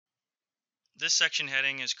This section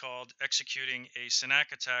heading is called Executing a SYN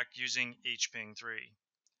Attack using Hping3.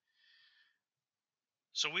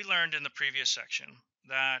 So we learned in the previous section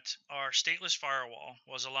that our stateless firewall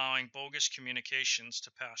was allowing bogus communications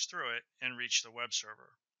to pass through it and reach the web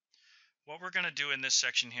server. What we're going to do in this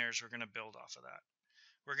section here is we're going to build off of that.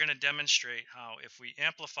 We're going to demonstrate how if we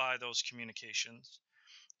amplify those communications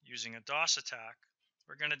using a DoS attack,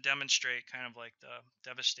 we're going to demonstrate kind of like the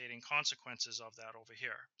devastating consequences of that over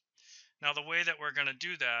here. Now, the way that we're going to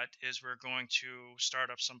do that is we're going to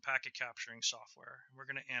start up some packet capturing software. We're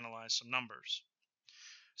going to analyze some numbers.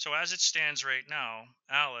 So as it stands right now,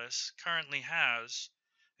 Alice currently has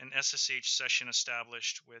an SSH session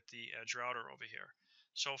established with the edge router over here.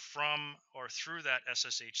 So from or through that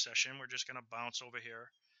SSH session, we're just going to bounce over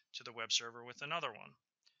here to the web server with another one.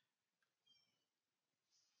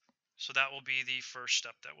 So that will be the first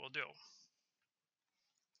step that we'll do.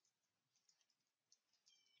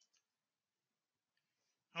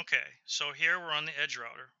 Okay, so here we're on the edge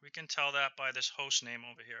router. We can tell that by this host name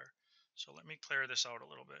over here. So let me clear this out a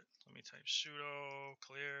little bit. Let me type sudo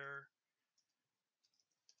clear.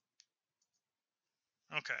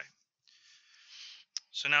 Okay.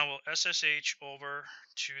 So now we'll SSH over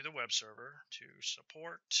to the web server to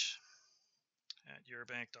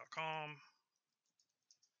support@eurobank.com.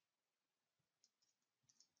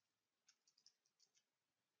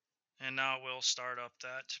 And now we'll start up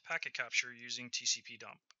that packet capture using TCP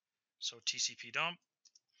dump. So TCP dump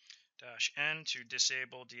 -n to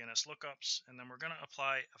disable DNS lookups, and then we're going to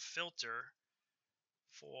apply a filter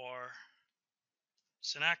for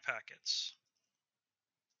SYN packets.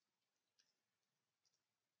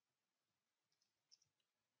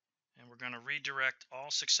 And we're going to redirect all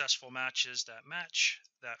successful matches that match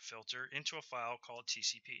that filter into a file called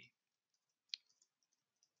TCP.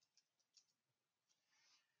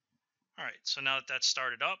 All right, so now that that's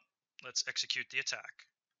started up, let's execute the attack.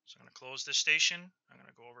 So I'm going to close this station. I'm going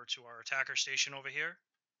to go over to our attacker station over here.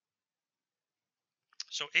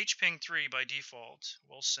 So Hping3 by default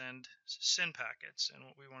will send SYN packets, and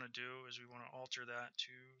what we want to do is we want to alter that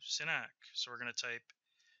to SYN. So we're going to type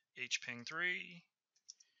Hping3,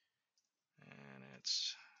 and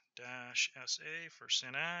it's -SA for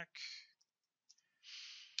SYN.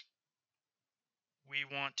 We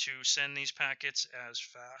want to send these packets as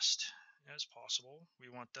fast as possible. We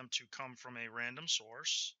want them to come from a random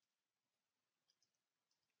source.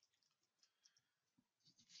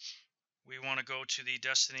 We want to go to the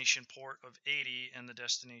destination port of 80 and the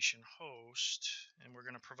destination host, and we're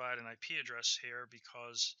going to provide an IP address here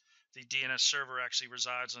because the DNS server actually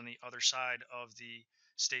resides on the other side of the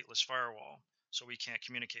stateless firewall, so we can't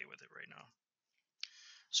communicate with it right now.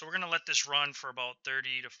 So we're going to let this run for about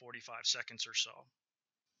 30 to 45 seconds or so.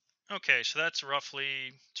 Okay, so that's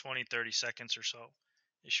roughly 20-30 seconds or so.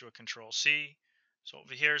 Issue a Control-C. So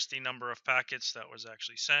over here's the number of packets that was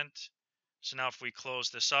actually sent. So now if we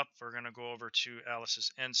close this up, we're going to go over to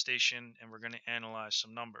Alice's end station and we're going to analyze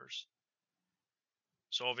some numbers.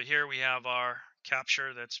 So over here we have our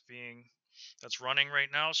capture that's running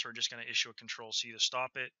right now. So we're just going to issue a Control-C to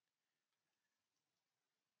stop it.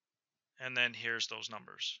 And then here's those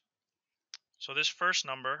numbers. So this first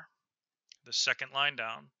number, the second line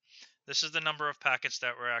down, this is the number of packets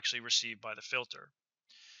that were actually received by the filter.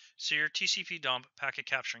 So your TCP dump packet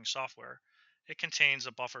capturing software, it contains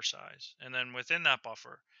a buffer size. And then within that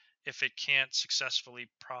buffer, if it can't successfully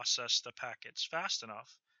process the packets fast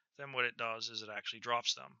enough, then what it does is it actually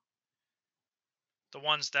drops them. The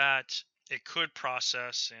ones that it could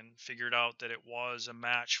process and figured out that it was a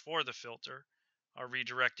match for the filter are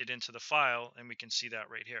redirected into the file, and we can see that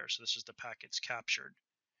right here. So this is the packets captured.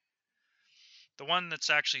 The one that's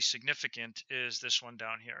actually significant is this one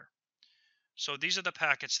down here. So these are the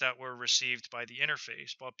packets that were received by the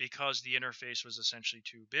interface, but because the interface was essentially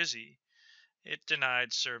too busy, it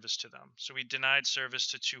denied service to them. So we denied service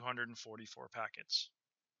to 244 packets.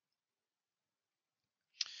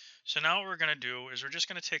 So now what we're going to do is we're just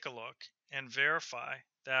going to take a look and verify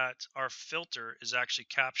that our filter is actually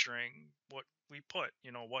capturing what we put,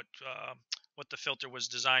 what the filter was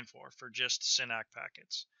designed for just SYN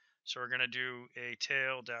packets. So we're going to do a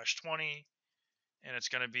tail-20, and it's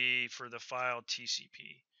going to be for the file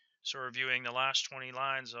TCP. So we're viewing the last 20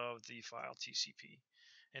 lines of the file TCP.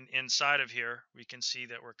 And inside of here, we can see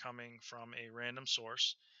that we're coming from a random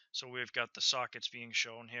source. So we've got the sockets being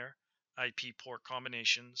shown here, IP port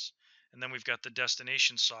combinations, and then we've got the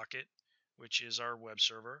destination socket, which is our web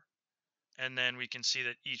server. And then we can see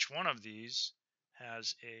that each one of these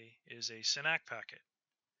is a SYN packet.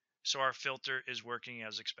 So our filter is working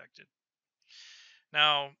as expected.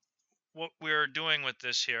 Now, what we're doing with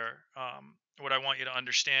this here, what I want you to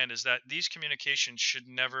understand is that these communications should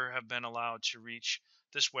never have been allowed to reach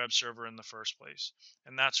this web server in the first place.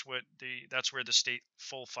 And that's where the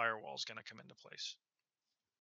stateful firewall is going to come into place.